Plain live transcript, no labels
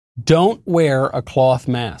Don't wear a cloth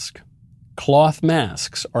mask. Cloth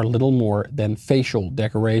masks are little more than facial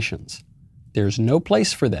decorations. There's no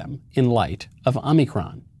place for them in light of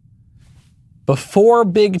Omicron. Before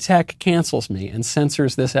big tech cancels me and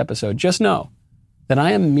censors this episode, just know that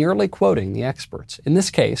I am merely quoting the experts. In this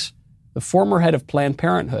case, the former head of Planned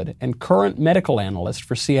Parenthood and current medical analyst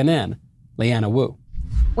for CNN, Leanna Wu.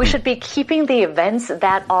 We should be keeping the events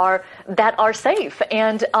that are safe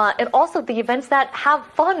and also the events that have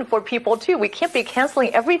fun for people too. We can't be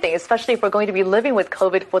canceling everything, especially if we're going to be living with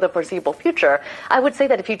COVID for the foreseeable future. I would say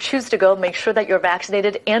that if you choose to go, make sure that you're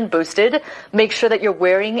vaccinated and boosted. Make sure that you're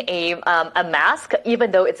wearing a mask,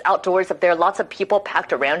 even though it's outdoors. If there are lots of people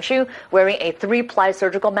packed around you, wearing a 3-ply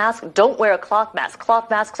surgical mask. Don't wear a cloth mask. Cloth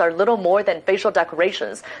masks are little more than facial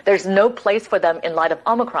decorations. There's no place for them in light of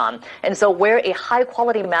Omicron. And so wear a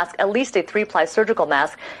high-quality mask, at least a 3-ply surgical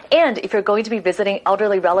mask. And if you're going to be visiting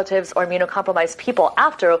elderly relatives or immunocompromised people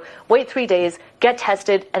after, wait 3 days, get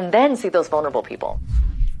tested, and then see those vulnerable people.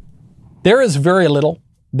 There is very little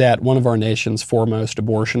that one of our nation's foremost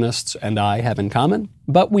abortionists and I have in common,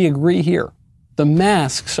 but we agree here. The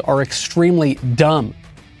masks are extremely dumb.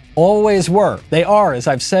 Always were. They are, as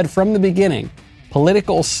I've said from the beginning,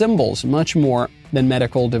 political symbols much more than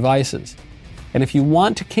medical devices. And if you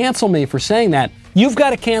want to cancel me for saying that, you've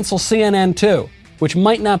got to cancel CNN too, which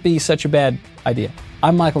might not be such a bad idea.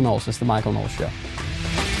 I'm Michael Knowles. It's The Michael Knowles Show.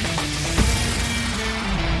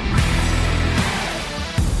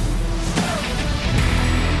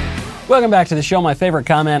 Welcome back to the show. My favorite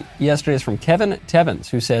comment yesterday is from Kevin Tevens,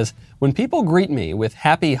 who says, when people greet me with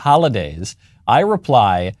happy holidays, I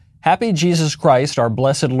reply, Happy Jesus Christ, our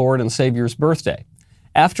blessed Lord and Savior's birthday.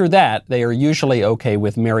 After that, they are usually okay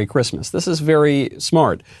with Merry Christmas. This is very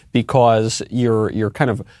smart because you're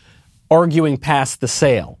kind of arguing past the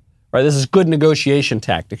sale, right? This is good negotiation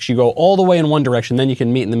tactics. You go all the way in one direction, then you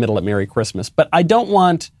can meet in the middle at Merry Christmas. But I don't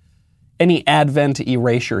want any Advent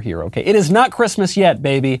erasure here, okay? It is not Christmas yet,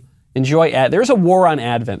 baby. Enjoy There's a war on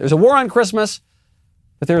Advent. There's a war on Christmas,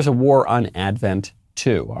 but there's a war on Advent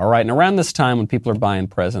too, all right? And around this time when people are buying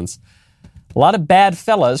presents, a lot of bad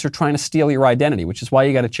fellas are trying to steal your identity, which is why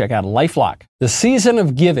you got to check out LifeLock. The season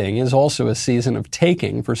of giving is also a season of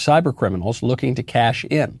taking for cybercriminals looking to cash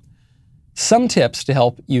in. Some tips to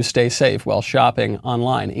help you stay safe while shopping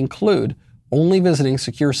online include only visiting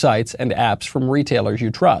secure sites and apps from retailers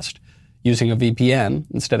you trust, using a VPN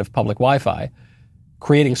instead of public Wi-Fi,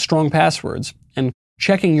 creating strong passwords, and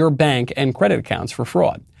checking your bank and credit accounts for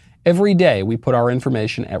fraud. Every day we put our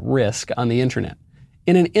information at risk on the internet.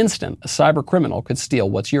 In an instant, a cybercriminal could steal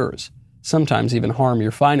what's yours, sometimes even harm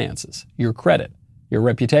your finances, your credit, your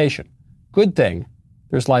reputation. Good thing,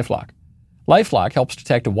 there's LifeLock. LifeLock helps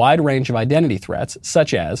detect a wide range of identity threats,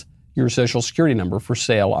 such as your social security number for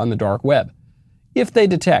sale on the dark web. If they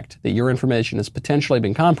detect that your information has potentially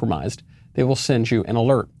been compromised, they will send you an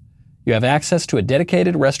alert. You have access to a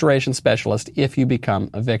dedicated restoration specialist if you become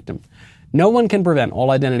a victim. No one can prevent all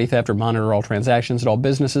identity theft or monitor all transactions at all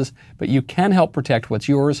businesses, but you can help protect what's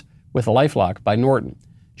yours with LifeLock by Norton.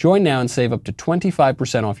 Join now and save up to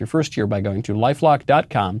 25% off your first year by going to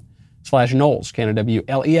LifeLock.com/Knowles,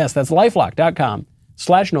 K-N-O-W-L-E-S. That's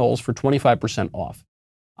LifeLock.com/Knowles for 25% off.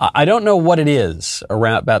 I don't know what it is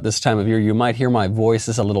around about this time of year. You might hear my voice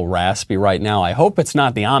is a little raspy right now. I hope it's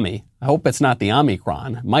not the I hope it's not the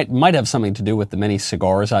Omicron. Might have something to do with the many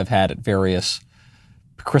cigars I've had at various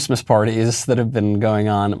Christmas parties that have been going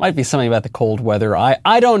on. It might be something about the cold weather.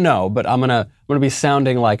 I don't know, but I'm gonna be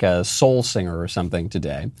sounding like a soul singer or something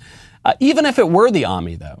today. Even if it were the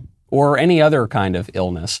Ami, though, or any other kind of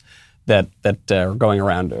illness that are going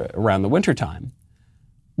around the wintertime,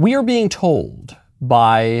 we are being told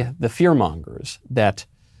by the fearmongers that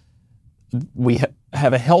we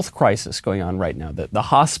have a health crisis going on right now, that the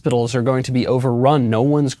hospitals are going to be overrun. No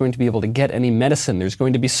one's going to be able to get any medicine. There's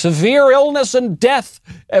going to be severe illness and death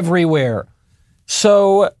everywhere.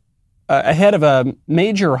 So ahead of a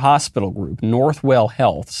major hospital group, Northwell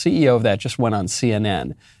Health, CEO of that just went on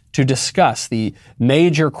CNN to discuss the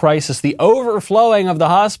major crisis, the overflowing of the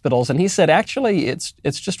hospitals. And he said, actually, it's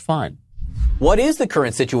just fine. What is the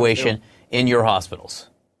current situation in your hospitals?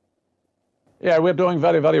 Yeah, we're doing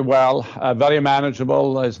very, very well, very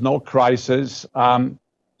manageable. There's no crisis. So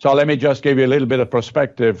let me just give you a little bit of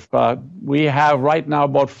perspective. We have right now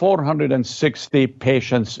about 460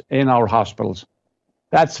 patients in our hospitals.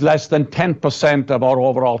 That's less than 10% of our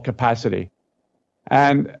overall capacity.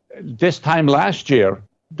 And this time last year,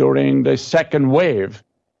 during the second wave,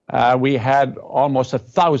 we had almost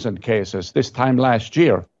 1,000 cases this time last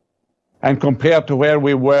year. And compared to where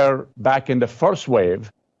we were back in the first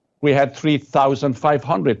wave, we had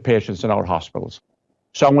 3,500 patients in our hospitals.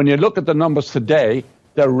 So when you look at the numbers today,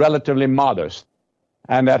 they're relatively modest,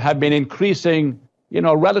 and that have been increasing,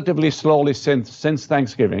 relatively slowly since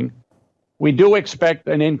Thanksgiving. We do expect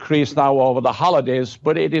an increase now over the holidays,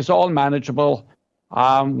 but it is all manageable.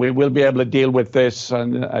 We will be able to deal with this,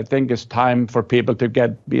 and I think it's time for people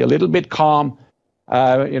to be a little bit calm,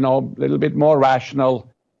 a little bit more rational.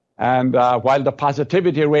 And while the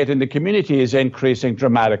positivity rate in the community is increasing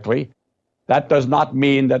dramatically, that does not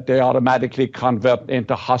mean that they automatically convert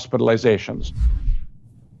into hospitalizations.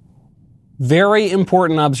 Very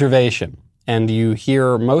important observation. And you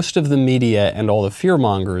hear most of the media and all the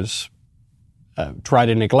fearmongers try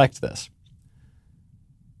to neglect this.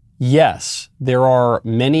 Yes, there are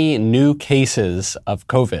many new cases of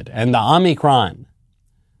COVID, and the Omicron,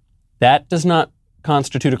 that does not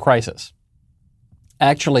constitute a crisis.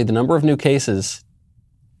 Actually, the number of new cases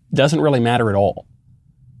doesn't really matter at all.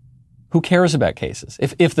 Who cares about cases?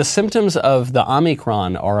 If the symptoms of the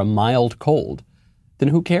Omicron are a mild cold, then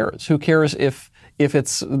who cares? Who cares if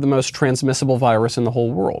it's the most transmissible virus in the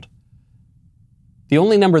whole world? The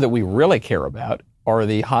only number that we really care about are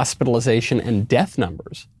the hospitalization and death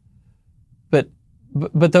numbers.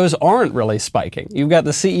 But those aren't really spiking. You've got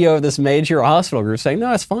the CEO of this major hospital group saying,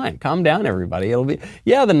 no, it's fine. Calm down, everybody. It'll be,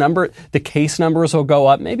 the case numbers will go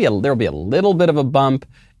up. Maybe there'll be a little bit of a bump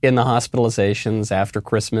in the hospitalizations after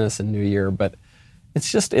Christmas and New Year, but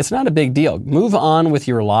it's not a big deal. Move on with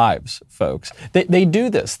your lives, folks. They do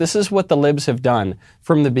this. This is what the libs have done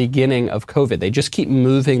from the beginning of COVID. They just keep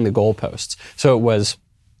moving the goalposts. So it was,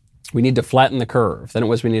 we need to flatten the curve. Then it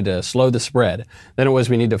was, we need to slow the spread. Then it was,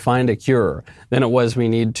 we need to find a cure. Then it was, we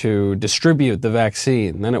need to distribute the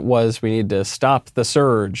vaccine. Then it was, we need to stop the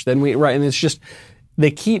surge. And it's just,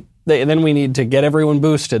 and then we need to get everyone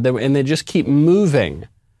boosted. And they just keep moving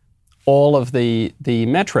all of the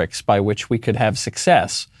metrics by which we could have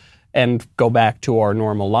success and go back to our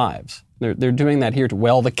normal lives. They're doing that here.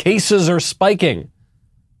 Well, the cases are spiking.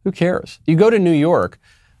 Who cares? You go to New York,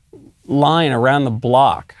 line around the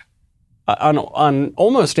block, on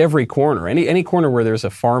almost every corner, any corner where there's a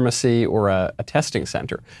pharmacy or a testing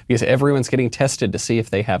center, because everyone's getting tested to see if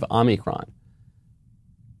they have Omicron.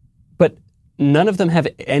 But none of them have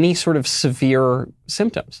any sort of severe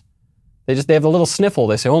symptoms. They have a little sniffle.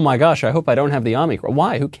 They say, "Oh my gosh, I hope I don't have the Omicron."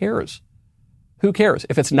 Why? Who cares? Who cares?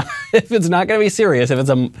 If it's not going to be serious, if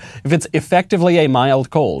it's effectively a mild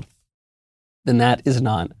cold, then that is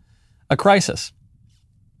not a crisis.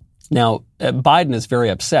 Now, Biden is very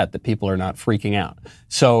upset that people are not freaking out.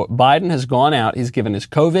 So Biden has gone out, he's given his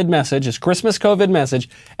COVID message, his Christmas COVID message,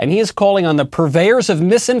 and he is calling on the purveyors of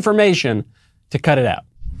misinformation to cut it out.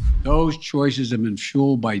 Those choices have been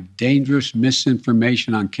fueled by dangerous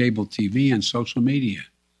misinformation on cable TV and social media.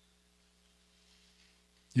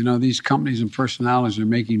 These companies and personalities are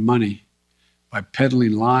making money by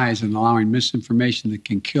peddling lies and allowing misinformation that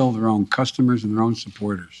can kill their own customers and their own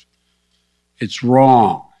supporters. It's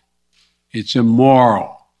wrong. It's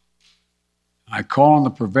immoral. I call on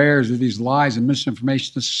the purveyors of these lies and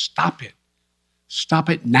misinformation to stop it. Stop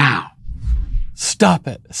it now. Stop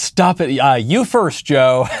it. Stop it. You first,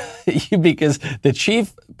 Joe, because the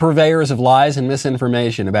chief purveyors of lies and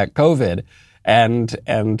misinformation about COVID and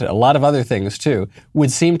a lot of other things too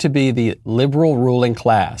would seem to be the liberal ruling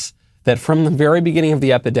class that from the very beginning of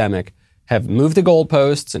the epidemic have moved the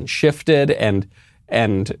goalposts and shifted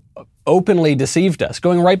and openly deceived us,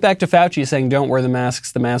 going right back to Fauci saying, don't wear the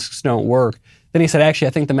masks don't work. Then he said, actually,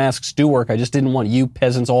 I think the masks do work. I just didn't want you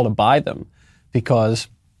peasants all to buy them because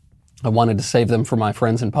I wanted to save them for my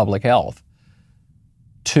friends in public health.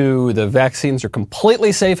 To the vaccines are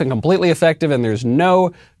completely safe and completely effective and there's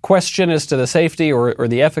no question as to the safety or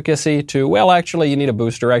the efficacy to, well, actually, you need a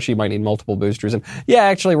booster. Actually, you might need multiple boosters. And yeah,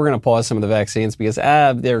 actually, we're going to pause some of the vaccines because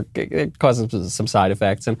they're causing some side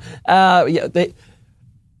effects. And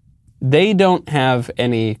they don't have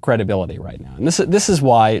any credibility right now. And this is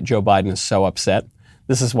why Joe Biden is so upset.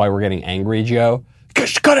 This is why we're getting angry, Joe.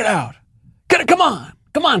 Cut it out.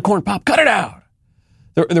 Come on, Corn Pop, cut it out.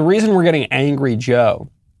 The reason we're getting angry, Joe,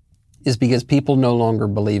 is because people no longer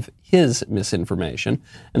believe his misinformation.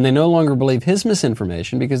 And they no longer believe his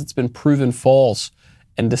misinformation because it's been proven false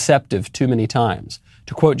and deceptive too many times.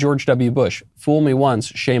 To quote George W. Bush, fool me once,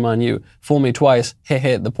 shame on you. Fool me twice,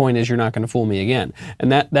 the point is you're not going to fool me again.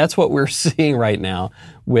 And that's what we're seeing right now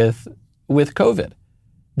with COVID.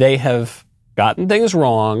 They have gotten things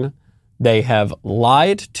wrong. They have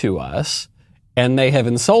lied to us. And they have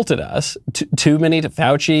insulted us too many to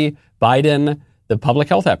Fauci, Biden, the public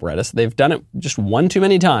health apparatus. They've done it just one too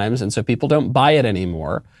many times, and so people don't buy it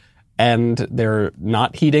anymore. And they're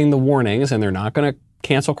not heeding the warnings, and they're not going to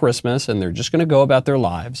cancel Christmas, and they're just going to go about their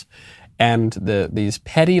lives. And these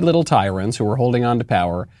petty little tyrants who are holding on to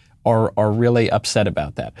power are really upset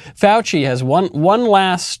about that. Fauci has one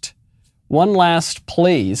last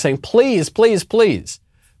plea, saying, please, please, please,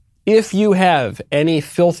 if you have any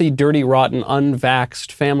filthy, dirty, rotten,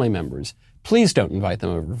 unvaxxed family members, please don't invite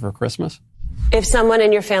them over for Christmas. If someone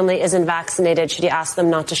in your family isn't vaccinated, should you ask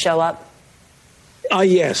them not to show up?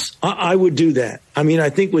 Yes, I would do that. I mean,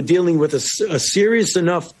 I think we're dealing with a serious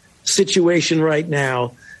enough situation right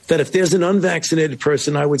now that if there's an unvaccinated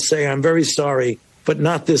person, I would say, I'm very sorry, but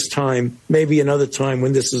not this time, maybe another time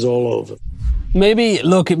when this is all over. Maybe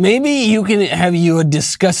you can have your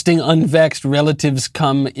disgusting unvaxxed relatives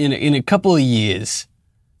come in a couple of years.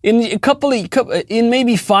 In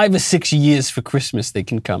maybe 5 or 6 years for Christmas they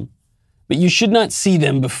can come. But you should not see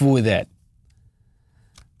them before that.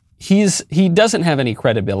 He doesn't have any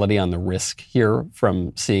credibility on the risk here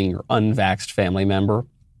from seeing your unvaxxed family member.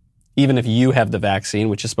 Even if you have the vaccine,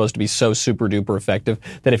 which is supposed to be so super duper effective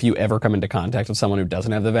that if you ever come into contact with someone who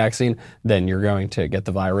doesn't have the vaccine, then you're going to get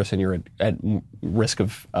the virus and you're at risk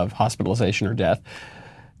of hospitalization or death.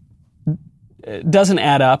 It doesn't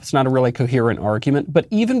add up. It's not a really coherent argument. But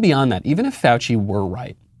even beyond that, even if Fauci were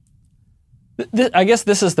right, I guess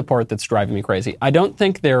this is the part that's driving me crazy. I don't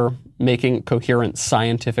think they're making coherent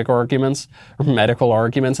scientific arguments or medical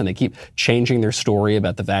arguments, and they keep changing their story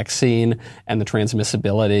about the vaccine and the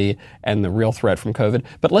transmissibility and the real threat from COVID.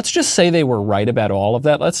 But let's just say they were right about all of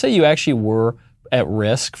that. Let's say you actually were at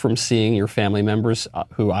risk from seeing your family members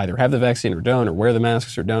who either have the vaccine or don't, or wear the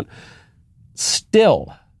masks or don't.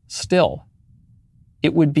 Still,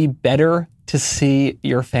 it would be better to see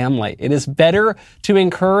your family. It is better to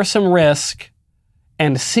incur some risk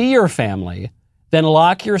and see your family than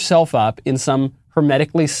lock yourself up in some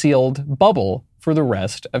hermetically sealed bubble for the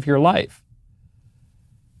rest of your life.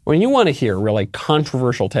 When you want to hear really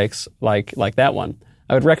controversial takes like that one,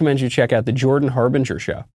 I would recommend you check out The Jordan Harbinger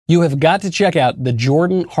Show. You have got to check out The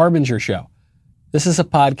Jordan Harbinger Show. This is a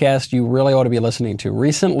podcast you really ought to be listening to.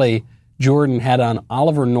 Recently, Jordan had on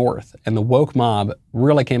Oliver North, and the woke mob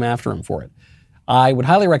really came after him for it. I would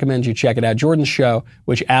highly recommend you check it out. Jordan's show,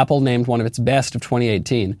 which Apple named one of its best of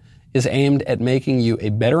 2018, is aimed at making you a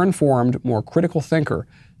better informed, more critical thinker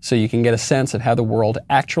so you can get a sense of how the world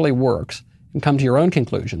actually works and come to your own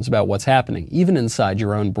conclusions about what's happening, even inside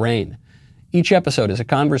your own brain. Each episode is a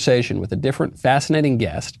conversation with a different, fascinating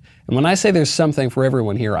guest. And when I say there's something for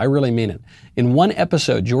everyone here, I really mean it. In one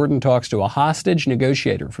episode, Jordan talks to a hostage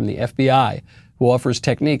negotiator from the FBI who offers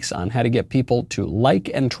techniques on how to get people to like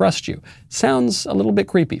and trust you. Sounds a little bit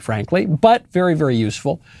creepy, frankly, but very, very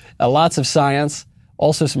useful. Lots of science.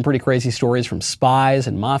 Also some pretty crazy stories from spies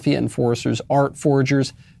and mafia enforcers, art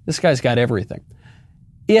forgers. This guy's got everything.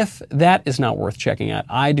 If that is not worth checking out,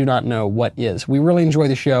 I do not know what is. We really enjoy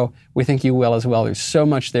the show. We think you will as well. There's so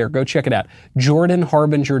much there. Go check it out.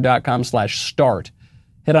 JordanHarbinger.com/start.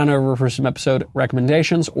 Head on over for some episode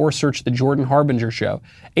recommendations or search The Jordan Harbinger Show.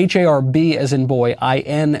 HARB as in boy,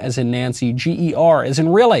 IN as in Nancy, GER as in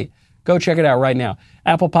really. Go check it out right now.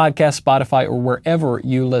 Apple Podcasts, Spotify, or wherever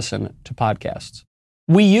you listen to podcasts.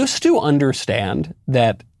 We used to understand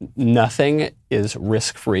that nothing is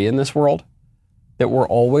risk-free in this world. That we're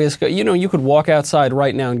always, you could walk outside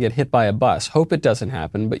right now and get hit by a bus. Hope it doesn't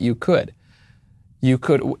happen, but you could. We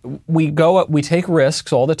take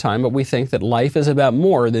risks all the time, but we think that life is about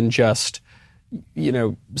more than just,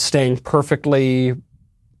 staying perfectly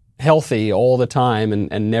healthy all the time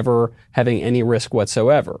and never having any risk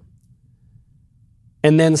whatsoever.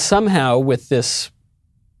 And then somehow with this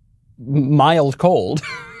mild cold,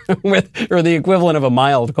 or the equivalent of a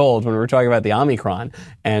mild cold when we're talking about the Omicron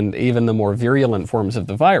and even the more virulent forms of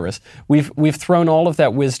the virus, we've thrown all of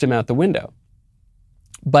that wisdom out the window.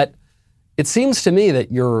 But it seems to me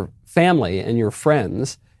that your family and your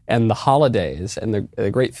friends and the holidays and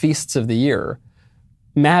the great feasts of the year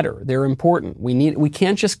matter. They're important. We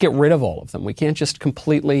can't just get rid of all of them. We can't just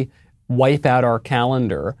completely wipe out our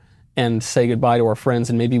calendar and say goodbye to our friends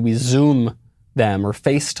and maybe we Zoom them or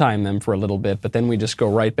FaceTime them for a little bit, but then we just go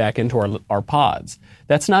right back into our pods.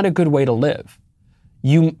 That's not a good way to live.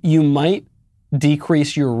 You might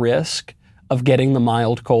decrease your risk of getting the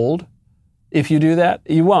mild cold. If you do that,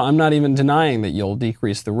 you won't. I'm not even denying that you'll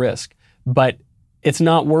decrease the risk, but it's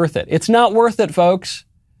not worth it. It's not worth it, folks.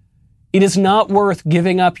 It is not worth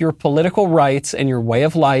giving up your political rights and your way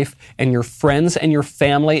of life and your friends and your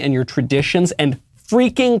family and your traditions and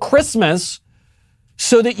freaking Christmas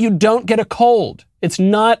so that you don't get a cold. That's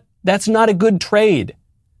not a good trade,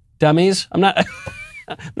 dummies. I'm not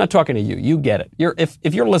talking to you. You get it.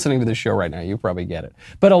 If you're listening to this show right now, you probably get it.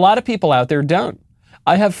 But a lot of people out there don't.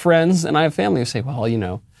 I have friends and I have family who say, well,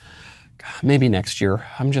 maybe next year.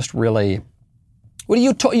 I'm just really... What are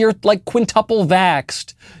you... You're like quintuple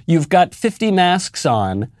vaxxed. You've got 50 masks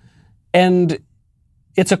on, and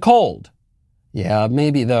it's a cold. Yeah,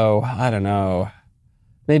 maybe though. I don't know.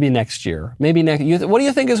 Maybe next year. Maybe next... What do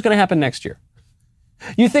you think is going to happen next year?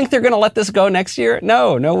 You think they're going to let this go next year?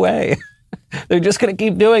 No way. They're just going to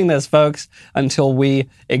keep doing this, folks, until we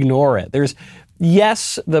ignore it.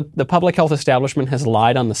 Yes, the public health establishment has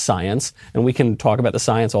lied on the science, and we can talk about the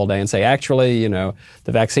science all day and say, actually, the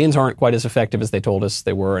vaccines aren't quite as effective as they told us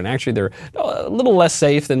they were, and actually they're a little less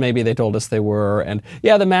safe than maybe they told us they were, and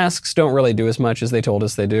yeah, the masks don't really do as much as they told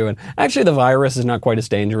us they do, and actually the virus is not quite as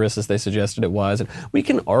dangerous as they suggested it was, and we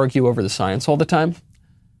can argue over the science all the time.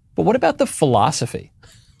 But what about the philosophy?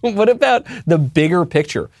 What about the bigger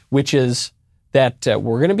picture, which is that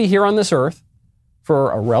we're going to be here on this earth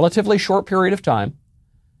for a relatively short period of time.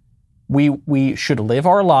 We should live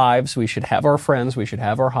our lives. We should have our friends. We should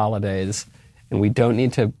have our holidays. And we don't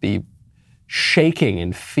need to be shaking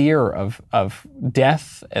in fear of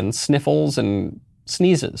death and sniffles and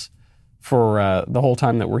sneezes for the whole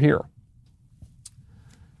time that we're here.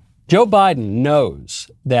 Joe Biden knows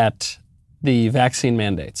that the vaccine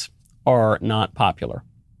mandates are not popular.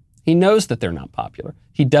 He knows that they're not popular.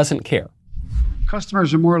 He doesn't care.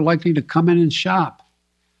 Customers are more likely to come in and shop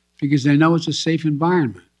because they know it's a safe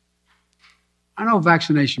environment. I know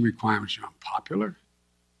vaccination requirements are unpopular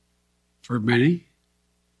for many.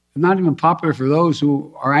 They're not even popular for those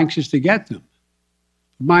who are anxious to get them.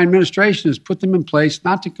 My administration has put them in place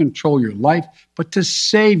not to control your life, but to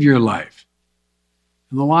save your life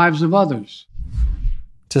and the lives of others.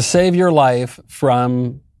 To save your life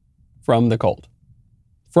from the cold.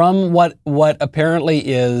 From what apparently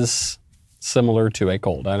is similar to a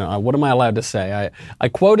cold. I don't know. What am I allowed to say? I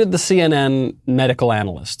quoted the CNN medical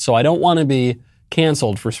analyst, so I don't want to be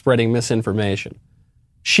canceled for spreading misinformation.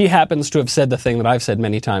 She happens to have said the thing that I've said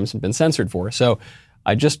many times and been censored for. So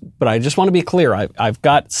I just want to be clear. I've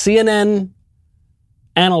got CNN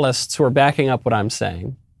analysts who are backing up what I'm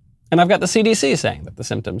saying, and I've got the CDC saying that the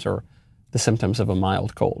symptoms are the symptoms of a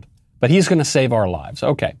mild cold. But he's going to save our lives.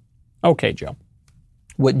 Okay, Joe.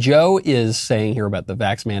 What Joe is saying here about the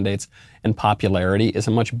vax mandates and popularity is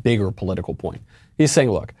a much bigger political point. He's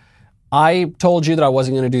saying, look, I told you that I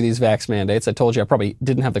wasn't going to do these vax mandates. I told you I probably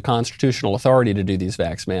didn't have the constitutional authority to do these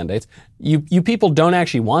vax mandates. You people don't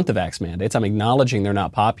actually want the vax mandates. I'm acknowledging they're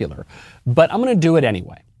not popular. But I'm going to do it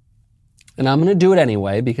anyway. And I'm going to do it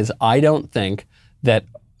anyway because I don't think that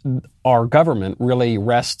our government really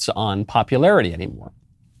rests on popularity anymore.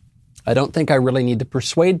 I don't think I really need to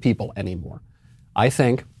persuade people anymore. I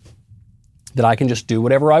think that I can just do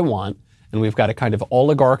whatever I want, and we've got a kind of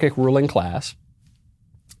oligarchic ruling class,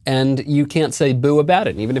 and you can't say boo about it.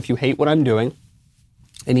 And even if you hate what I'm doing,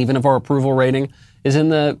 and even if our approval rating is in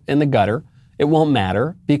the gutter, it won't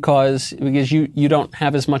matter because you don't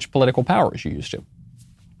have as much political power as you used to.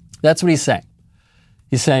 That's what he's saying.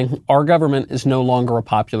 He's saying our government is no longer a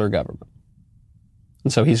popular government,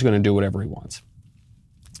 and so he's going to do whatever he wants.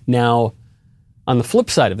 Now, on the flip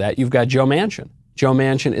side of that, you've got Joe Manchin. Joe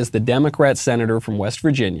Manchin is the Democrat senator from West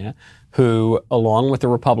Virginia who, along with the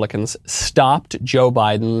Republicans, stopped Joe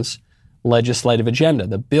Biden's legislative agenda,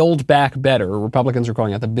 the Build Back Better, Republicans are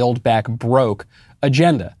calling it the Build Back Broke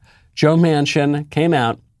agenda. Joe Manchin came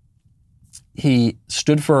out. He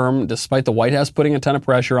stood firm despite the White House putting a ton of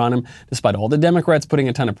pressure on him, despite all the Democrats putting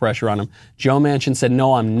a ton of pressure on him. Joe Manchin said,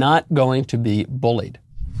 no, I'm not going to be bullied.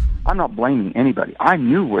 I'm not blaming anybody. I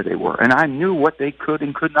knew where they were, and I knew what they could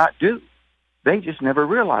and could not do. They just never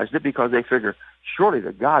realized it because they figure, surely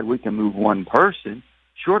to God we can move one person.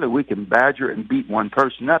 Surely we can badger and beat one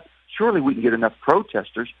person up. Surely we can get enough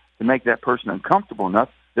protesters to make that person uncomfortable enough.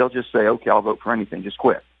 They'll just say, okay, I'll vote for anything. Just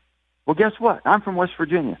quit. Well, guess what? I'm from West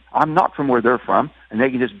Virginia. I'm not from where they're from, and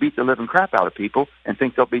they can just beat the living crap out of people and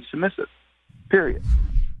think they'll be submissive. Period.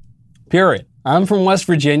 I'm from West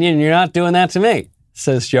Virginia, and you're not doing that to me,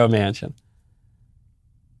 says Joe Manchin.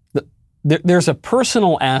 There's a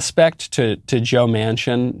personal aspect to Joe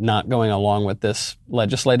Manchin not going along with this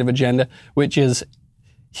legislative agenda, which is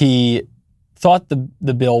he thought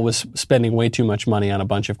the bill was spending way too much money on a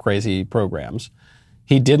bunch of crazy programs.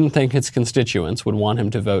 He didn't think his constituents would want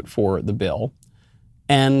him to vote for the bill.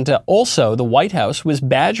 And also, the White House was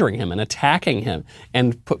badgering him and attacking him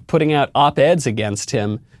and putting out op-eds against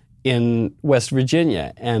him in West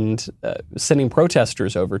Virginia and sending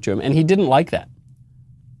protesters over to him. And he didn't like that.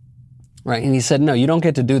 Right? And he said, no, you don't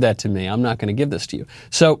get to do that to me. I'm not going to give this to you.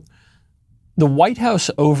 So the White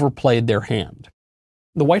House overplayed their hand.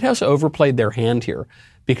 The White House overplayed their hand here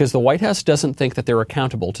because the White House doesn't think that they're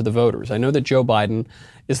accountable to the voters. I know that Joe Biden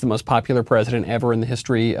is the most popular president ever in the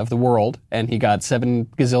history of the world, and he got 7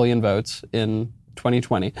 gazillion votes in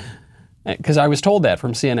 2020, because I was told that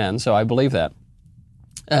from CNN, so I believe that.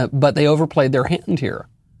 But they overplayed their hand here,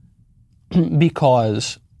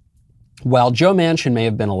 because while Joe Manchin may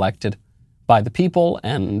have been elected by the people,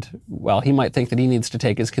 and while he might think that he needs to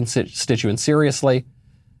take his constituents seriously,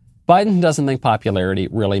 Biden doesn't think popularity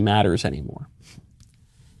really matters anymore.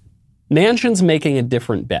 Manchin's making a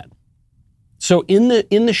different bet. So in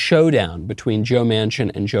the showdown between Joe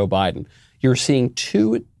Manchin and Joe Biden, you're seeing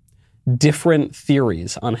 2 different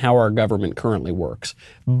theories on how our government currently works.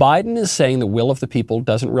 Biden is saying the will of the people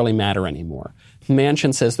doesn't really matter anymore.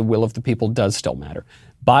 Manchin says the will of the people does still matter.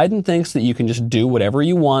 Biden thinks that you can just do whatever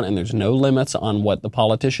you want and there's no limits on what the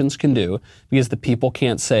politicians can do because the people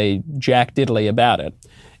can't say jack diddly about it.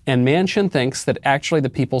 And Manchin thinks that actually the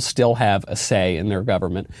people still have a say in their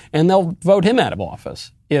government, and they'll vote him out of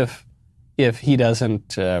office if he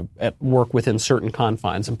doesn't work within certain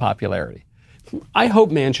confines and popularity. I hope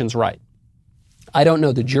Manchin's right. I don't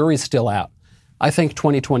know. The jury's still out. I think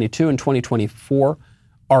 2022 and 2024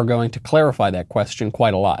 are going to clarify that question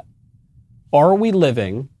quite a lot. Are we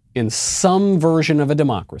living in some version of a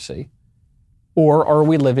democracy, or are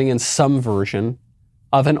we living in some version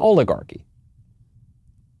of an oligarchy?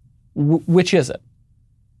 Which is it?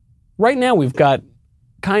 Right now we've got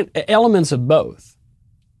elements of both.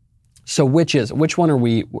 So which is it? Which one are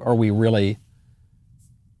we really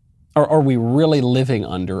living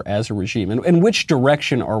under as a regime? And which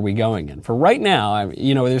direction are we going in? For right now,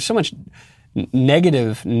 there's so much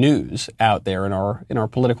negative news out there in our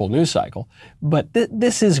political news cycle, but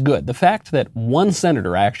this is good. The fact that one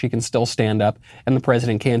senator actually can still stand up and the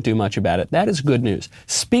president can't do much about it, that is good news.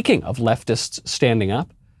 Speaking of leftists standing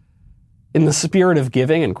up, in the spirit of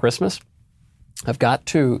giving and Christmas, I've got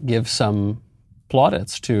to give some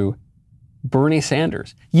plaudits to Bernie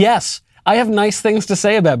Sanders. Yes, I have nice things to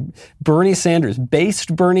say about Bernie Sanders,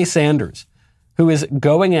 based Bernie Sanders, who is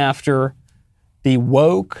going after the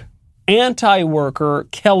woke, anti-worker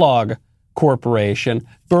Kellogg Corporation.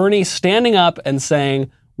 Bernie standing up and saying,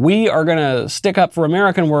 we are going to stick up for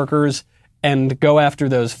American workers and go after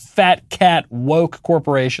those fat cat woke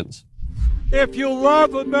corporations. If you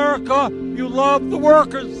love America, you love the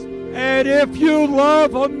workers. And if you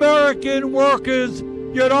love American workers,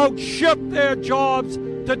 you don't ship their jobs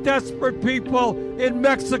to desperate people in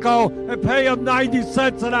Mexico and pay them 90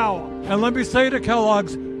 cents an hour. And let me say to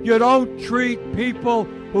Kellogg's, you don't treat people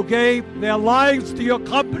who gave their lives to your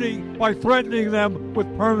company by threatening them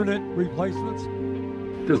with permanent replacements.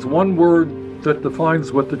 There's one word that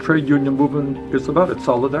defines what the trade union movement is about. It's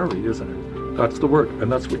solidarity, isn't it? That's the word,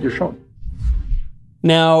 and that's what you're showing.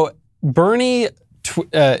 Now, Bernie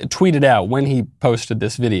tweeted out when he posted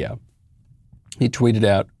this video, he tweeted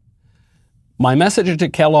out, my message to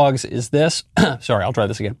Kellogg's is this. Sorry, I'll try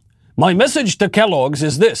this again. My message to Kellogg's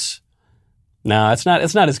is this. No, it's not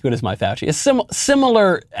as good as my Fauci. A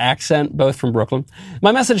similar accent, both from Brooklyn.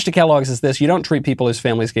 My message to Kellogg's is this. You don't treat people whose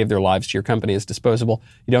families gave their lives to your company as disposable.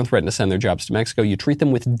 You don't threaten to send their jobs to Mexico. You treat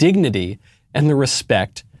them with dignity and the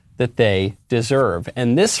respect that they deserve.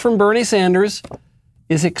 And this from Bernie Sanders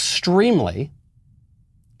is extremely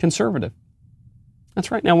conservative.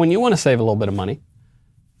 That's right. Now, when you want to save a little bit of money,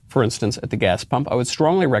 for instance, at the gas pump, I would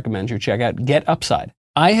strongly recommend you check out Get Upside.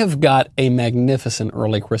 I have got a magnificent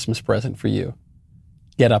early Christmas present for you.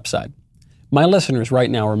 Get Upside. My listeners right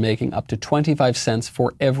now are making up to 25 cents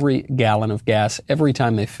for every gallon of gas every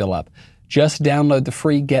time they fill up. Just download the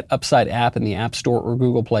free Get Upside app in the App Store or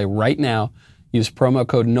Google Play right now. Use promo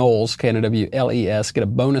code Knowles, Knowles, get a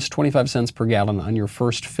bonus 25 cents per gallon on your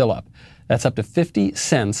first fill-up. That's up to 50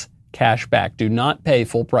 cents cash back. Do not pay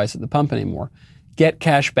full price at the pump anymore. Get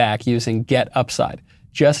cash back using Get Upside.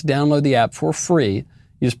 Just download the app for free.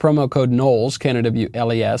 Use promo code Knowles,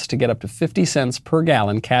 Knowles, to get up to 50 cents per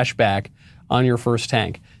gallon cash back on your first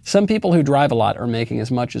tank. Some people who drive a lot are making as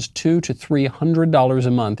much as $200 to $300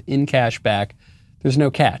 a month in cash back. There's no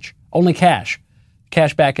catch, only cash.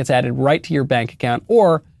 Cash back gets added right to your bank account,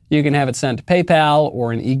 or you can have it sent to PayPal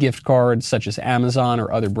or an e-gift card such as Amazon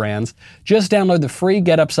or other brands. Just download the free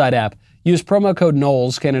Get Upside app. Use promo code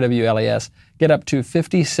Knowles, Knowles. Get up to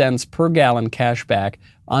 50 cents per gallon cash back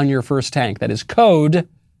on your first tank. That is code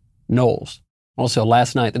Knowles. Also,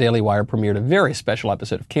 last night, the Daily Wire premiered a very special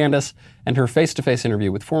episode of Candace and her face-to-face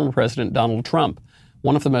interview with former President Donald Trump,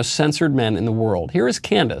 one of the most censored men in the world. Here is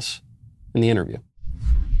Candace in the interview.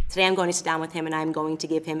 Today I'm going to sit down with him and I'm going to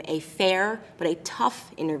give him a fair but a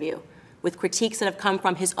tough interview with critiques that have come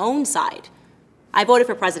from his own side. I voted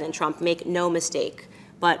for President Trump, make no mistake,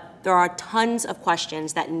 but there are tons of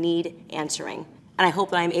questions that need answering. And I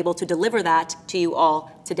hope that I'm able to deliver that to you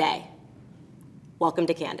all today. Welcome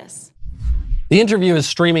to Candace. The interview is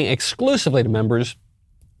streaming exclusively to members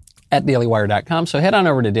at dailywire.com. So head on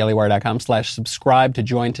over to dailywire.com/subscribe to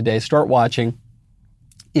join today. Start watching.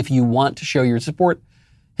 If you want to show your support,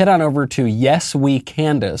 head on over to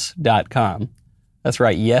yeswecandace.com. That's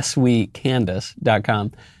right,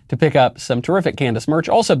 yeswecandace.com to pick up some terrific Candace merch.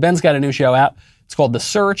 Also, Ben's got a new show out. It's called The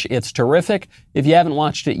Search. It's terrific. If you haven't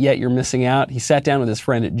watched it yet, you're missing out. He sat down with his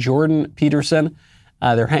friend Jordan Peterson.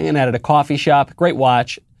 They're hanging out at a coffee shop. Great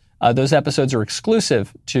watch. Those episodes are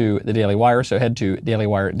exclusive to the Daily Wire, so head to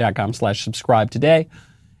dailywire.com/subscribe today.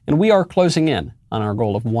 And we are closing in on our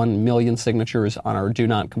goal of 1 million signatures on our Do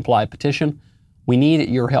Not Comply petition. We need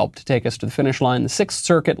your help to take us to the finish line. The Sixth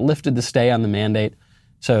Circuit lifted the stay on the mandate,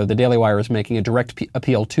 so the Daily Wire is making a direct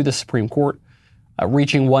appeal to the Supreme Court.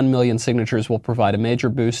 Reaching 1 million signatures will provide a major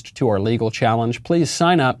boost to our legal challenge. Please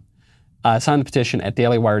sign up, sign the petition at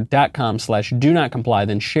dailywire.com/do not comply,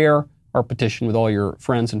 then share our petition with all your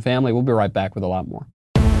friends and family. We'll be right back with a lot more.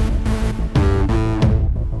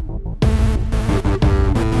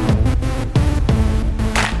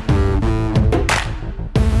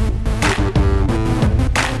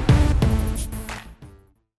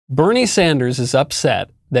 Bernie Sanders is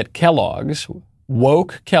upset that Kellogg's,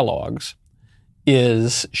 woke Kellogg's,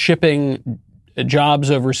 is shipping jobs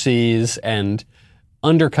overseas and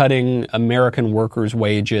undercutting American workers'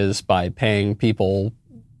 wages by paying people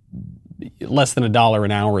less than $1 an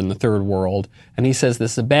hour in the third world. And he says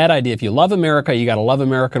this is a bad idea. If you love America, you got to love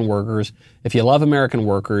American workers. If you love American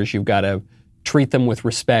workers, you've got to treat them with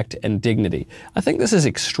respect and dignity. I think this is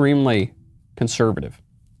extremely conservative.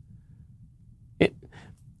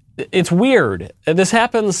 It's weird. This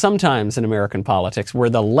happens sometimes in American politics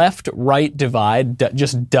where the left-right divide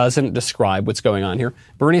just doesn't describe what's going on here.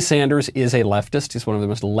 Bernie Sanders is a leftist. He's one of the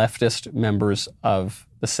most leftist members of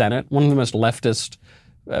the Senate, one of the most leftist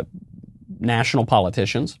national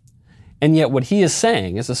politicians. And yet what he is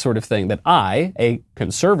saying is the sort of thing that I, a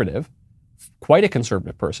conservative, quite a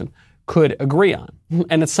conservative person, could agree on.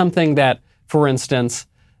 And it's something that, for instance,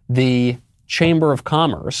 the Chamber of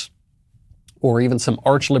Commerce or even some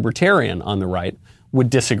arch-libertarian on the right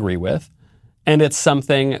would disagree with. And it's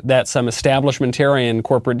something that some establishmentarian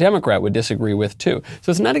corporate Democrat would disagree with too.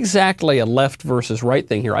 So it's not exactly a left versus right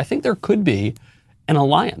thing here. I think there could be an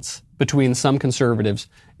alliance between some conservatives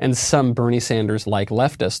and some Bernie Sanders-like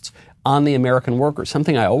leftists on the American workers.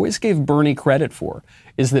 Something I always gave Bernie credit for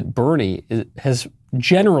is that Bernie has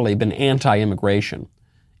generally been anti-immigration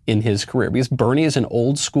in his career, because Bernie is an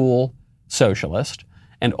old-school socialist,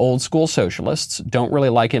 and old-school socialists don't really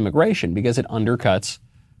like immigration because it undercuts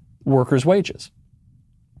workers' wages.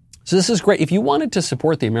 So this is great. If you wanted to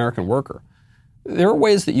support the American worker, there are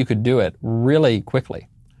ways that you could do it really quickly,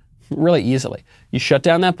 really easily. You shut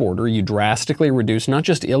down that border, you drastically reduce not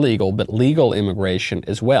just illegal, but legal immigration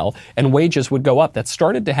as well, and wages would go up. That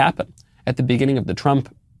started to happen at the beginning of the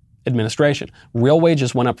Trump administration. Real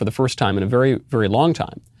wages went up for the first time in a very, very long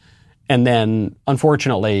time. And then,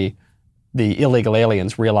 unfortunately, the illegal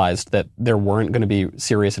aliens realized that there weren't going to be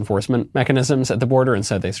serious enforcement mechanisms at the border, and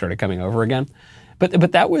so they started coming over again.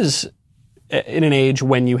 But that was in an age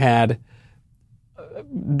when you had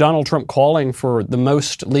Donald Trump calling for the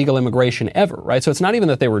most legal immigration ever, right? So it's not even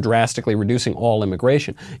that they were drastically reducing all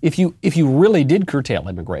immigration. If you really did curtail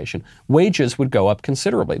immigration, wages would go up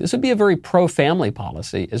considerably. This would be a very pro-family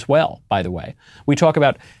policy as well, by the way. We talk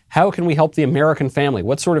about how can we help the American family?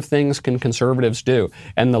 What sort of things can conservatives do?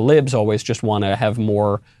 And the libs always just want to have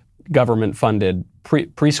more government-funded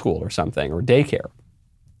preschool or something, or daycare.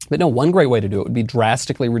 But no, one great way to do it would be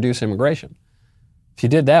drastically reduce immigration. If you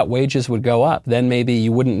did that, wages would go up. Then maybe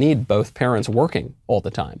you wouldn't need both parents working all the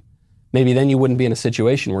time. Maybe then you wouldn't be in a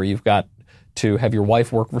situation where you've got to have your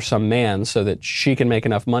wife work for some man so that she can make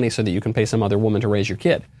enough money so that you can pay some other woman to raise your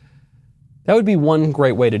kid. That would be one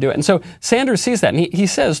great way to do it. And so Sanders sees that, and he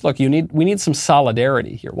says, look, we need some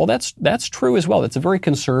solidarity here. Well, that's true as well. That's a very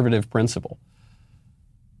conservative principle.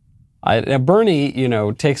 Now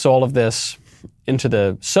Bernie, takes all of this into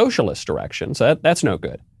the socialist direction, so that's no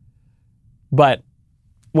good. But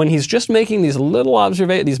when he's just making these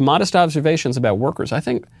these modest observations about workers, I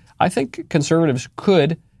think conservatives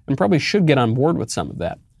could and probably should get on board with some of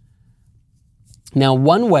that. Now,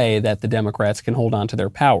 one way that the Democrats can hold on to their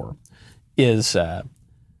power is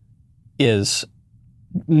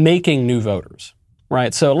making new voters,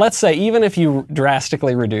 right? So let's say even if you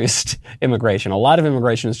drastically reduced immigration, a lot of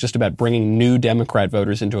immigration is just about bringing new Democrat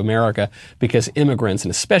voters into America because immigrants, and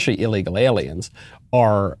especially illegal aliens,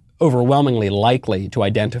 are overwhelmingly likely to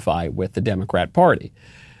identify with the Democrat Party.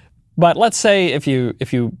 But let's say if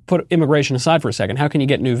you put immigration aside for a second, how can you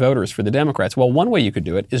get new voters for the Democrats? Well, one way you could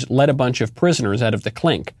do it is let a bunch of prisoners out of the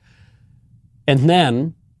clink. And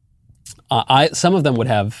then some of them would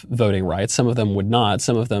have voting rights, some of them would not,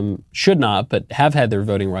 some of them should not, but have had their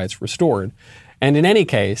voting rights restored. And in any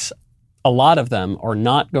case, a lot of them are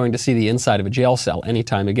not going to see the inside of a jail cell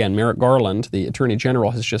anytime again. Merrick Garland, the Attorney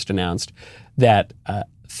General, has just announced that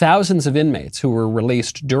thousands of inmates who were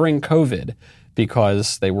released during COVID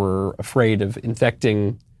because they were afraid of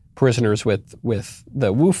infecting prisoners with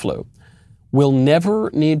the Wu flu will never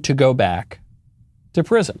need to go back to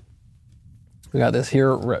prison. We got this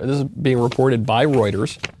here. This is being reported by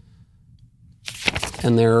Reuters.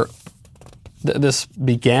 And this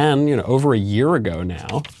began, over a year ago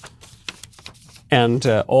now. And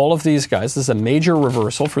all of these guys, this is a major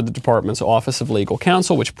reversal for the department's Office of Legal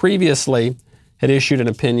Counsel, which previously had issued an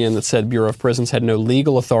opinion that said Bureau of Prisons had no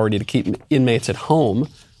legal authority to keep inmates at home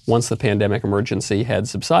once the pandemic emergency had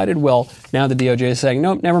subsided. Well, now the DOJ is saying,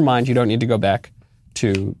 nope, never mind, you don't need to go back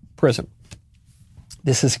to prison.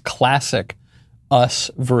 This is classic us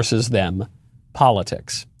versus them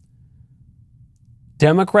politics.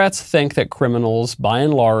 Democrats think that criminals, by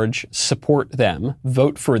and large, support them,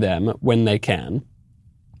 vote for them when they can,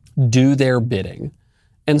 do their bidding,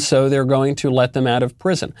 and so they're going to let them out of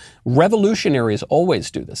prison. Revolutionaries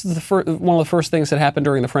always do this. This is one of the first things that happened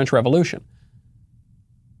during the French Revolution.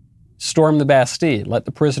 Storm the Bastille, let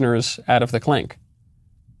the prisoners out of the clink.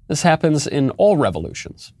 This happens in all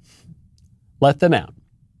revolutions. Let them out.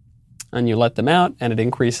 And you let them out, and it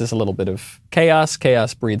increases a little bit of chaos.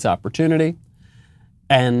 Chaos breeds opportunity.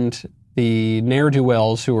 And the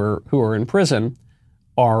ne'er-do-wells who are in prison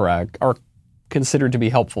are considered to be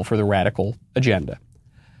helpful for the radical agenda.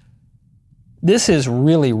 This is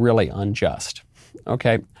really, really unjust.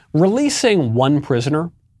 Okay? Releasing one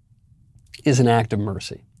prisoner is an act of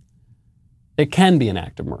mercy. It can be an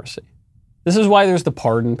act of mercy. This is why there's the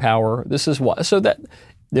pardon power. This is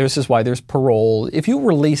why there's parole. If you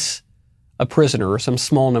release a prisoner or some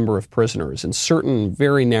small number of prisoners in certain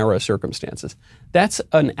very narrow circumstances, that's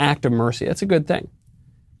an act of mercy. That's a good thing.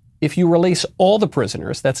 If you release all the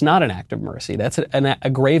prisoners, that's not an act of mercy. That's a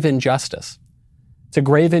grave injustice. It's a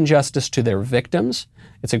grave injustice to their victims.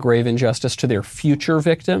 It's a grave injustice to their future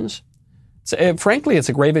victims. Frankly, it's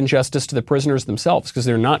a grave injustice to the prisoners themselves because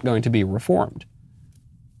they're not going to be reformed.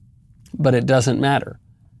 But it doesn't matter.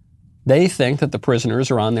 They think that the prisoners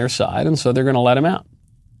are on their side, and so they're going to let them out.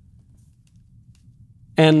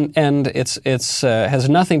 And it's has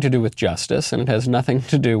nothing to do with justice, and it has nothing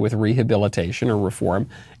to do with rehabilitation or reform.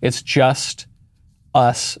 It's just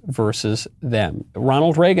us versus them.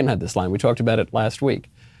 Ronald Reagan had this line. We talked about it last week,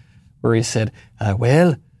 where he said,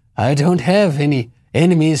 well, I don't have any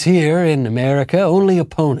enemies here in America, only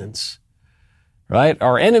opponents. Right?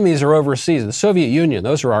 Our enemies are overseas. The Soviet Union,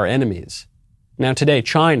 those are our enemies. Now today,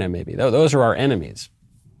 China maybe, those are our enemies.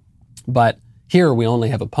 But here we only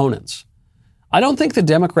have opponents. I don't think the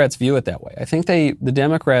Democrats view it that way. I think the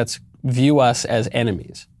Democrats view us as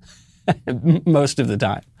enemies most of the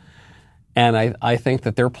time. And I think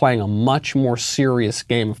that they're playing a much more serious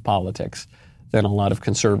game of politics than a lot of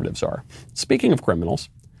conservatives are. Speaking of criminals,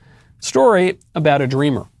 story about a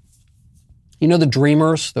dreamer. You know the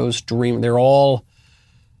dreamers, they're all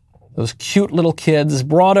those cute little kids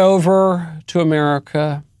brought over to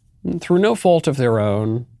America through no fault of their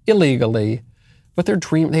own, illegally, but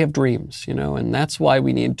they have dreams, and that's why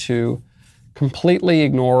we need to completely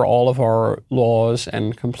ignore all of our laws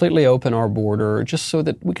and completely open our border just so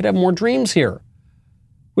that we could have more dreams here.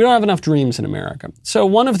 We don't have enough dreams in America. So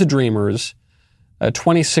one of the dreamers, a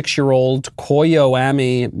 26-year-old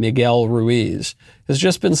Koyoami Miguel Ruiz, has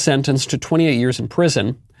just been sentenced to 28 years in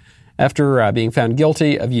prison after being found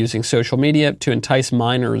guilty of using social media to entice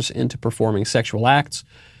minors into performing sexual acts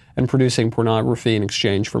and producing pornography in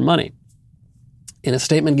exchange for money. In a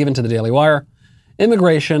statement given to the Daily Wire,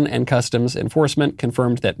 Immigration and Customs Enforcement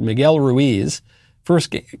confirmed that Miguel Ruiz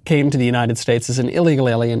first came to the United States as an illegal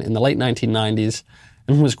alien in the late 1990s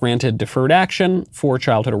and was granted deferred action for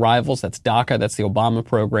childhood arrivals. That's DACA, that's the Obama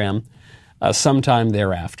program, sometime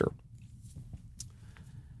thereafter.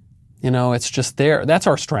 It's just there. That's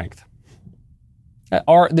our strength.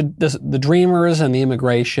 The dreamers and the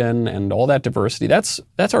immigration and all that diversity, that's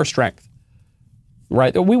our strength.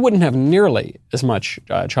 Right? We wouldn't have nearly as much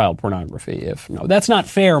child pornography no. That's not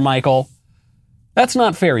fair, Michael. That's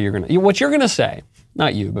not fair. What you're going to say,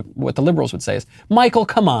 not you, but what the liberals would say is, Michael,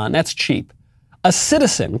 come on, that's cheap. A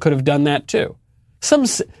citizen could have done that too. Some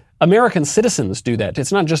American citizens do that.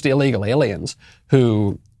 It's not just illegal aliens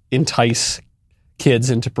who entice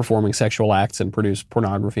kids into performing sexual acts and produce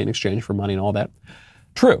pornography in exchange for money and all that.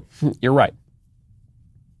 True, you're right.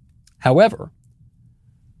 However,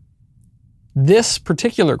 this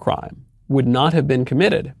particular crime would not have been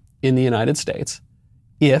committed in the United States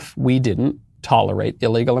if we didn't tolerate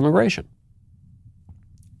illegal immigration.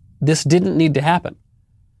 This didn't need to happen.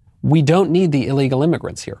 We don't need the illegal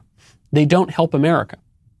immigrants here. They don't help America.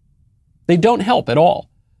 They don't help at all.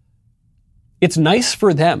 It's nice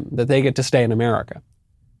for them that they get to stay in America.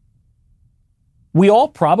 We all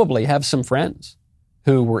probably have some friends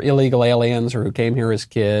who were illegal aliens or who came here as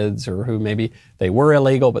kids or who maybe they were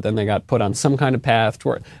illegal but then they got put on some kind of path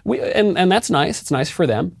toward. And that's nice. It's nice for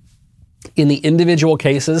them. In the individual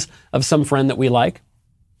cases of some friend that we like,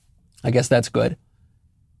 I guess that's good.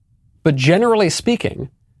 But generally speaking,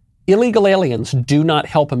 illegal aliens do not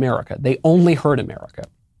help America. They only hurt America.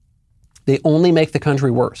 They only make the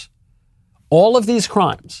country worse. All of these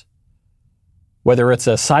crimes, whether it's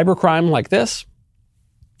a cyber crime like this,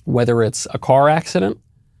 whether it's a car accident,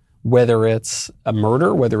 whether it's a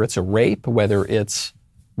murder, whether it's a rape, whether it's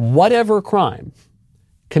whatever crime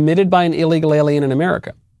committed by an illegal alien in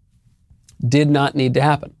America, did not need to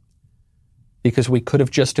happen because we could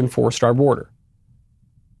have just enforced our border.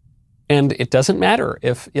 And it doesn't matter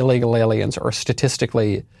if illegal aliens are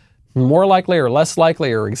statistically more likely or less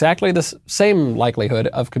likely or exactly the same likelihood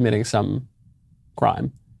of committing some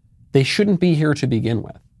crime. They shouldn't be here to begin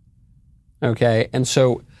with. Okay? And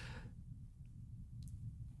so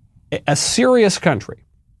a serious country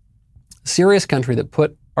that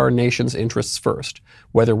put our nation's interests first,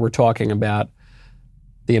 whether we're talking about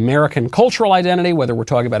the American cultural identity, whether we're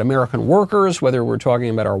talking about American workers, whether we're talking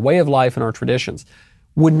about our way of life and our traditions,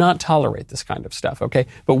 would not tolerate this kind of stuff, okay?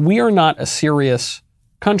 But we are not a serious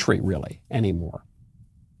country, really, anymore.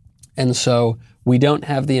 And so we don't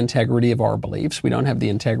have the integrity of our beliefs. We don't have the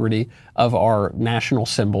integrity of our national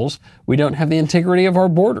symbols. We don't have the integrity of our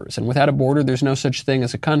borders. And without a border, there's no such thing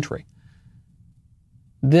as a country.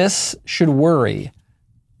 This should worry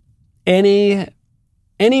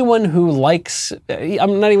anyone who likes,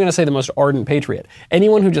 I'm not even going to say the most ardent patriot,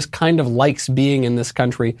 anyone who just kind of likes being in this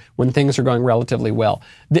country when things are going relatively well.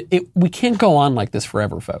 We can't go on like this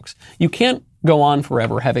forever, folks. You can't go on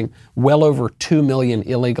forever having well over 2 million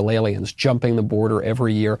illegal aliens jumping the border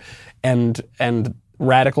every year and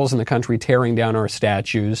radicals in the country tearing down our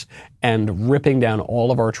statues and ripping down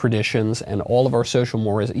all of our traditions and all of our social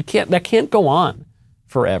mores. That can't go on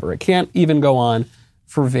forever. It can't even go on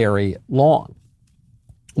for very long.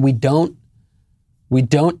 We don't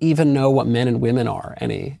even know what men and women are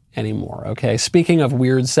anymore, okay? Speaking of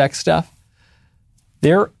weird sex stuff,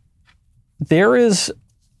 there is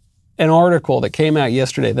an article that came out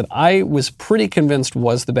yesterday that I was pretty convinced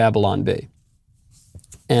was the Babylon Bee.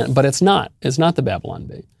 But it's not. It's not the Babylon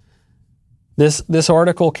Bee. This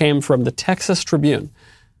article came from the Texas Tribune.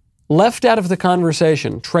 Left out of the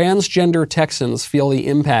conversation, transgender Texans feel the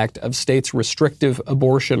impact of state's restrictive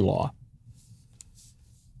abortion law.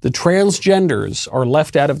 The transgenders are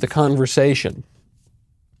left out of the conversation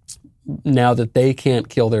now that they can't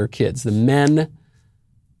kill their kids. The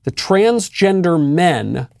transgender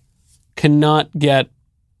men cannot get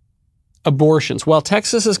abortions. While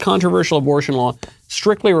Texas's controversial abortion law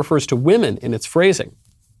strictly refers to women in its phrasing,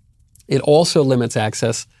 it also limits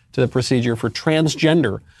access to the procedure for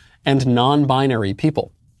transgender and non-binary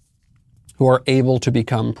people who are able to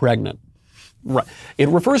become pregnant. Right. It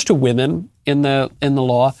refers to women in the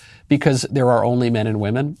law because there are only men and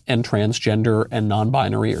women, and transgender and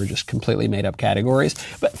non-binary are just completely made-up categories.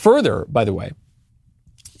 But further, by the way,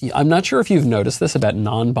 I'm not sure if you've noticed this about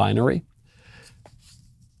non-binary,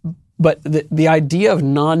 but the idea of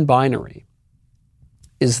non-binary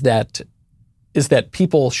is that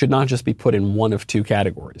people should not just be put in one of two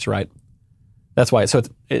categories, right? That's why. So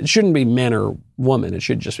it shouldn't be man or woman. It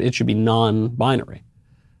should be non-binary.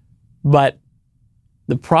 But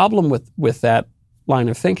the problem with that line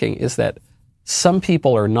of thinking is that some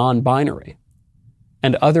people are non-binary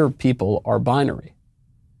and other people are binary,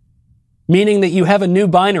 meaning that you have a new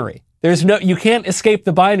binary. You can't escape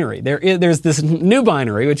the binary. There's this new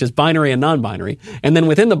binary, which is binary and non-binary, and then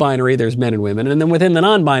within the binary there's men and women, and then within the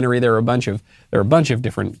non-binary there are a bunch of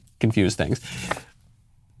different confused things.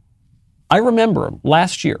 I remember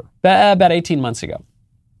last year, about 18 months ago,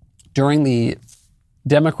 during the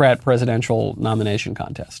Democrat presidential nomination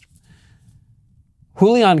contest,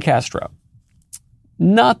 Julian Castro,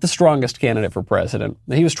 not the strongest candidate for president.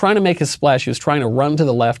 He was trying to make his splash. He was trying to run to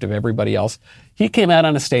the left of everybody else. He came out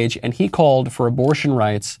on a stage and he called for abortion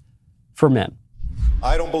rights for men.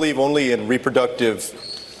 I don't believe only in reproductive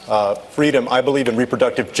freedom. I believe in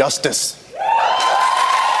reproductive justice.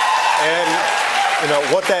 And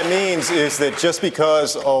What that means is that just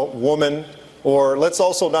because a woman, or let's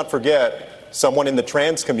also not forget, someone in the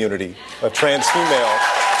trans community, a trans female,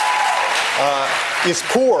 is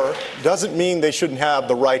poor, doesn't mean they shouldn't have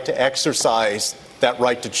the right to exercise that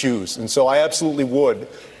right to choose. And so I absolutely would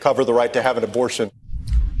cover the right to have an abortion.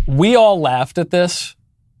 We all laughed at this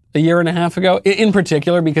a year and a half ago, in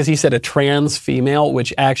particular because he said a trans female,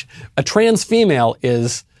 which actually, a trans female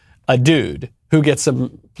is a dude who gets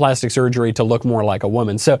some plastic surgery to look more like a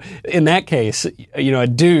woman. So in that case, a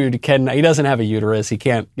dude he doesn't have a uterus, he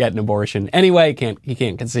can't get an abortion anyway, he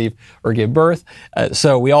can't conceive or give birth.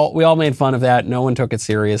 So we all made fun of that. No one took it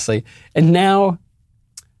seriously. And now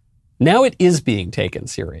it is being taken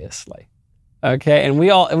seriously. Okay? And we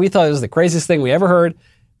thought it was the craziest thing we ever heard.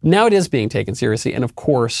 Now it is being taken seriously, and of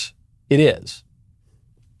course it is.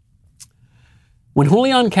 When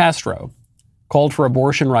Julian Castro called for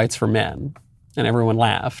abortion rights for men, and everyone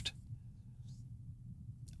laughed,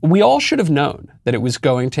 we all should have known that it was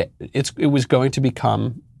going to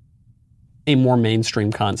become a more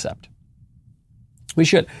mainstream concept. We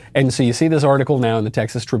should. And so you see this article now in the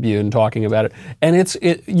Texas Tribune talking about it,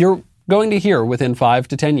 and you're going to hear within 5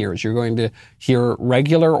 to 10 years, you're going to hear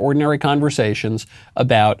regular, ordinary conversations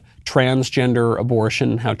about transgender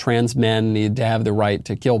abortion, how trans men need to have the right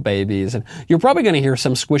to kill babies. And you're probably going to hear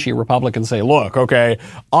some squishy Republican say, look, okay,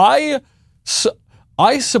 I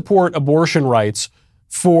support abortion rights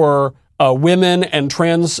for women and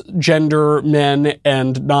transgender men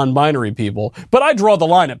and non-binary people, but I draw the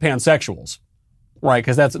line at pansexuals. Right,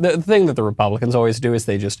 because that's the thing that the Republicans always do is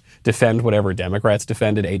they just defend whatever Democrats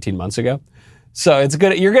defended 18 months ago. So it's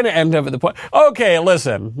good. You're going to end up at the point. Okay,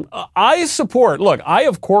 listen, I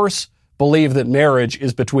of course believe that marriage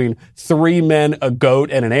is between 3 men, a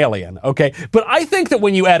goat, and an alien. Okay, but I think that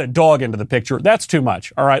when you add a dog into the picture, that's too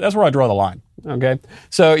much. All right, that's where I draw the line. Okay,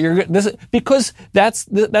 so because that's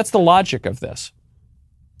the logic of this.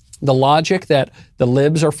 The logic that the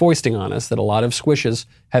libs are foisting on us, that a lot of squishes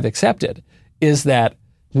have accepted, is that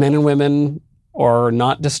men and women are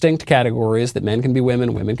not distinct categories, that men can be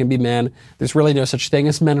women, women can be men. There's really no such thing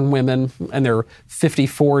as men and women, and there are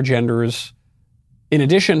 54 genders in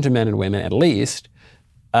addition to men and women, at least.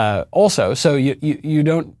 Also, so you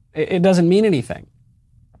don't, it doesn't mean anything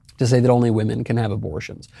to say that only women can have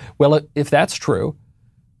abortions. Well, if that's true,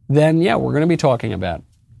 then yeah, we're going to be talking about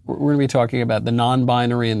the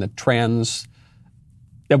non-binary and the trans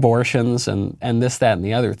abortions and this, that, and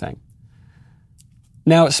the other thing.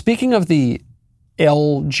 Now, speaking of the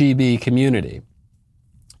LGB community,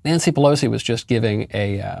 Nancy Pelosi was just giving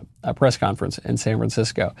a press conference in San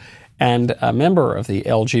Francisco, and a member of the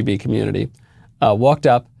LGB community walked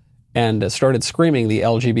up and started screaming the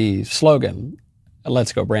LGB slogan,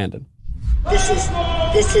 "Let's go, Brandon." This is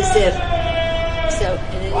it. So,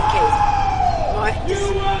 in any case,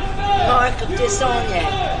 mark this on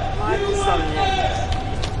that. Mark this on that.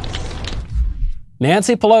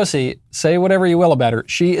 Nancy Pelosi, say whatever you will about her,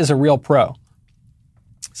 she is a real pro.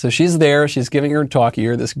 So she's there, she's giving her talk. You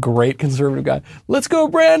hear this great conservative guy, "Let's go,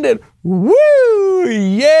 Brandon." Woo!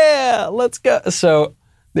 Yeah, let's go. So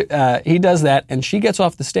he does that, and she gets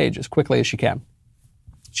off the stage as quickly as she can.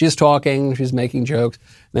 She's talking, she's making jokes.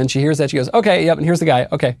 Then she hears that, she goes, "Okay, yep, and here's the guy.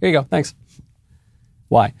 Okay, here you go, thanks."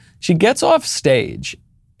 Why? She gets off stage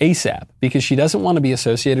ASAP because she doesn't want to be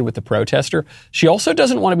associated with the protester. She also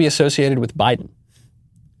doesn't want to be associated with Biden.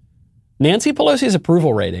 Nancy Pelosi's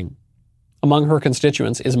approval rating among her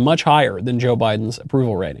constituents is much higher than Joe Biden's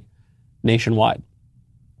approval rating nationwide.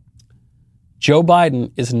 Joe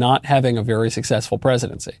Biden is not having a very successful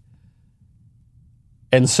presidency.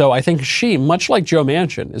 And so I think she, much like Joe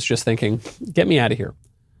Manchin, is just thinking, get me out of here.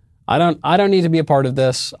 I don't need to be a part of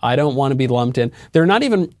this. I don't want to be lumped in.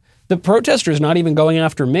 The protesters not even going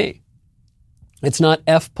after me. It's not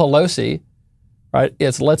F Pelosi, right?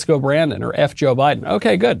 It's "Let's go, Brandon," or F Joe Biden.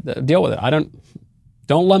 Okay, good. Deal with it.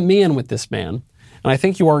 Don't lump me in with this man. And I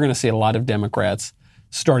think you are going to see a lot of Democrats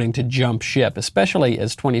starting to jump ship, especially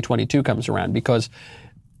as 2022 comes around, because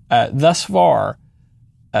thus far,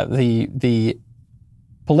 the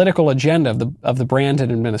political agenda of the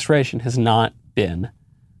Brandon administration has not been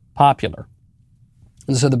popular.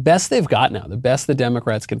 And so the best they've got now, the best the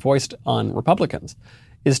Democrats can foist on Republicans,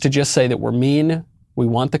 is to just say that we're mean, we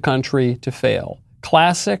want the country to fail.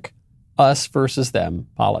 Classic us versus them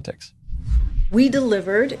politics. We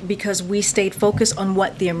delivered because we stayed focused on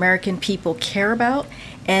what the American people care about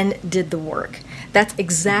and did the work. That's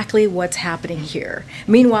exactly what's happening here.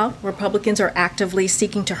 Meanwhile, Republicans are actively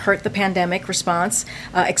seeking to hurt the pandemic response,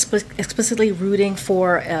 explicitly rooting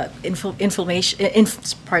for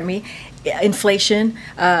inflation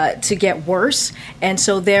to get worse, and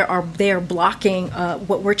so they are blocking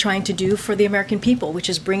what we're trying to do for the American people, which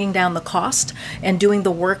is bringing down the cost and doing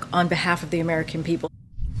the work on behalf of the American people.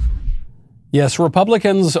 Yes,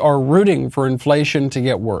 Republicans are rooting for inflation to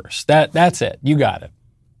get worse. That's it. You got it.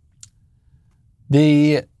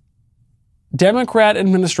 The Democrat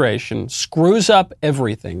administration screws up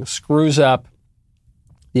everything, screws up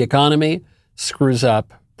the economy, screws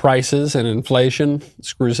up prices and inflation,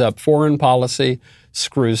 screws up foreign policy,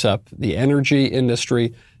 screws up the energy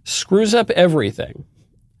industry, screws up everything.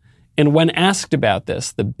 And when asked about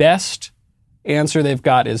this, the best answer they've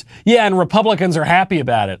got is, yeah, and Republicans are happy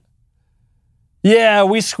about it. Yeah,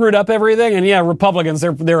 we screwed up everything, and yeah, Republicans,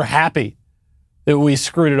 they're happy that we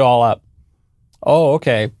screwed it all up. Oh,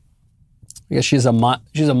 okay. I guess she's a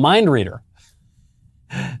mind reader.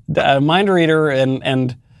 A mind reader and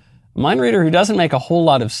a mind reader who doesn't make a whole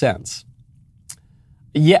lot of sense.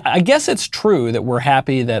 Yeah, I guess it's true that we're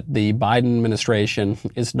happy that the Biden administration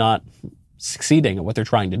is not succeeding at what they're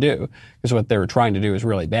trying to do, because what they're trying to do is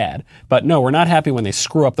really bad. But no, we're not happy when they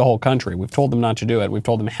screw up the whole country. We've told them not to do it. We've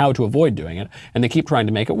told them how to avoid doing it, and they keep trying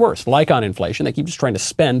to make it worse. Like on inflation, they keep just trying to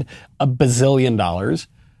spend $1 bazillion,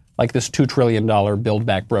 like this $2 trillion Build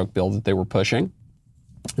Back Broke bill that they were pushing.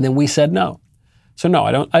 And then we said no. So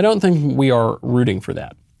no, I don't think we are rooting for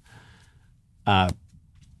that.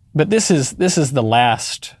 But this is the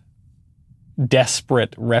last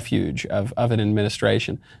desperate refuge of an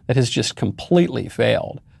administration that has just completely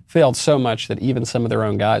failed so much that even some of their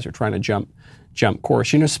own guys are trying to jump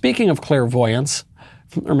course. You know, speaking of clairvoyance,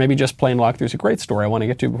 or maybe just plain luck, there's a great story I want to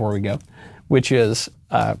get to before we go, which is,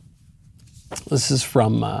 this is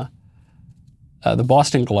from the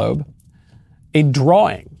Boston Globe, a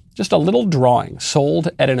drawing, just a little drawing sold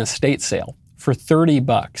at an estate sale for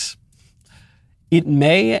 $30. It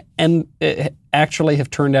may actually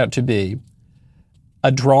have turned out to be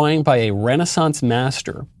a drawing by a Renaissance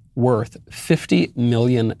master worth $50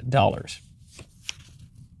 million.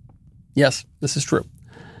 Yes, this is true.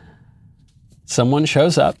 Someone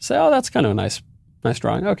shows up, say, oh, that's kind of a nice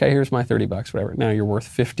drawing. Okay, here's my $30, whatever. Now you're worth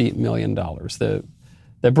 $50 million.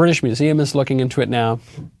 The British Museum is looking into it now.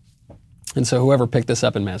 And so whoever picked this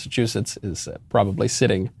up in Massachusetts is probably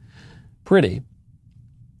sitting pretty.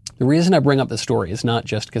 The reason I bring up this story is not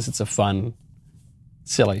just because it's a fun,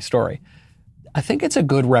 silly story. I think it's a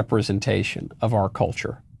good representation of our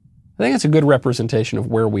culture. I think it's a good representation of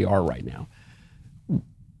where we are right now.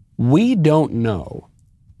 We don't know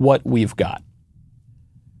what we've got.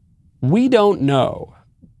 We don't know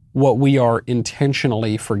what we are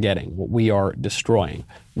intentionally forgetting, what we are destroying.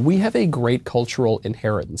 We have a great cultural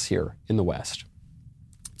inheritance here in the West.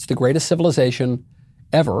 It's the greatest civilization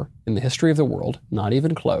ever in the history of the world, not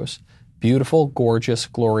even close. Beautiful, gorgeous,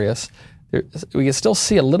 glorious. We can still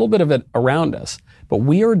see a little bit of it around us, but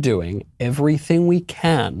we are doing everything we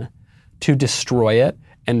can to destroy it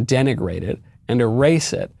and denigrate it and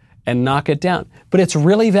erase it and knock it down. But it's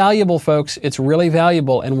really valuable, folks. It's really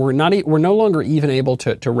valuable, and we're no longer even able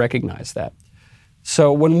to recognize that.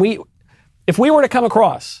 So if we were to come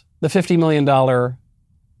across the $50 million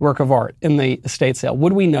work of art in the estate sale,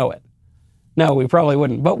 would we know it? No, we probably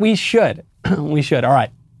wouldn't, but we should. We should. All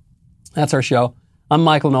right. That's our show. I'm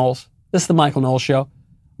Michael Knowles. This is the Michael Knowles Show.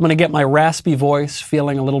 I'm going to get my raspy voice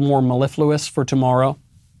feeling a little more mellifluous for tomorrow,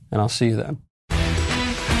 and I'll see you then.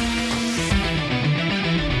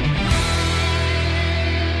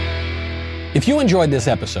 If you enjoyed this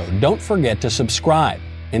episode, don't forget to subscribe.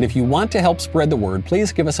 And if you want to help spread the word,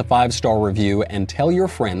 please give us a 5-star review and tell your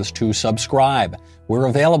friends to subscribe. We're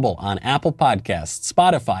available on Apple Podcasts,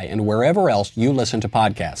 Spotify, and wherever else you listen to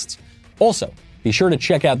podcasts. Also, be sure to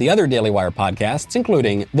check out the other Daily Wire podcasts,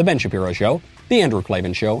 including The Ben Shapiro Show, The Andrew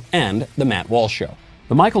Klavan Show, and The Matt Walsh Show.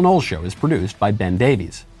 The Michael Knowles Show is produced by Ben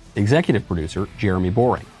Davies. Executive producer, Jeremy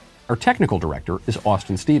Boring. Our technical director is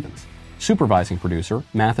Austin Stevens. Supervising producer,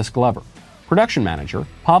 Mathis Glover. Production manager,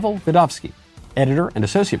 Pavel Vidovsky. Editor and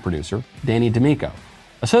associate producer, Danny D'Amico.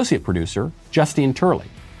 Associate producer, Justine Turley.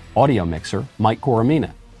 Audio mixer, Mike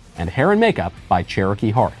Coromina. And hair and makeup by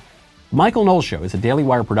Cherokee Hart. The Michael Knowles Show is a Daily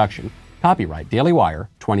Wire production. Copyright Daily Wire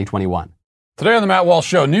 2021. Today on the Matt Walsh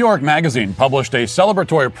Show, New York Magazine published a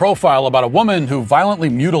celebratory profile about a woman who violently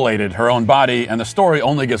mutilated her own body, and the story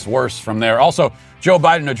only gets worse from there. Also, Joe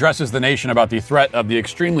Biden addresses the nation about the threat of the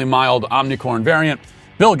extremely mild Omicron variant.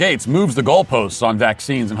 Bill Gates moves the goalposts on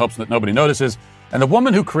vaccines in hopes that nobody notices. And the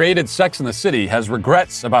woman who created Sex and the City has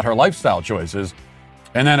regrets about her lifestyle choices,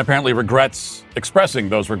 and then apparently regrets expressing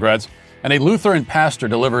those regrets. And a Lutheran pastor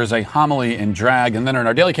delivers a homily in drag. And then in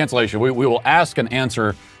our daily cancellation, we will ask and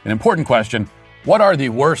answer an important question. What are the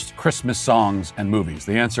worst Christmas songs and movies?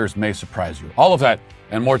 The answers may surprise you. All of that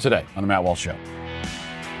and more today on The Matt Walsh Show.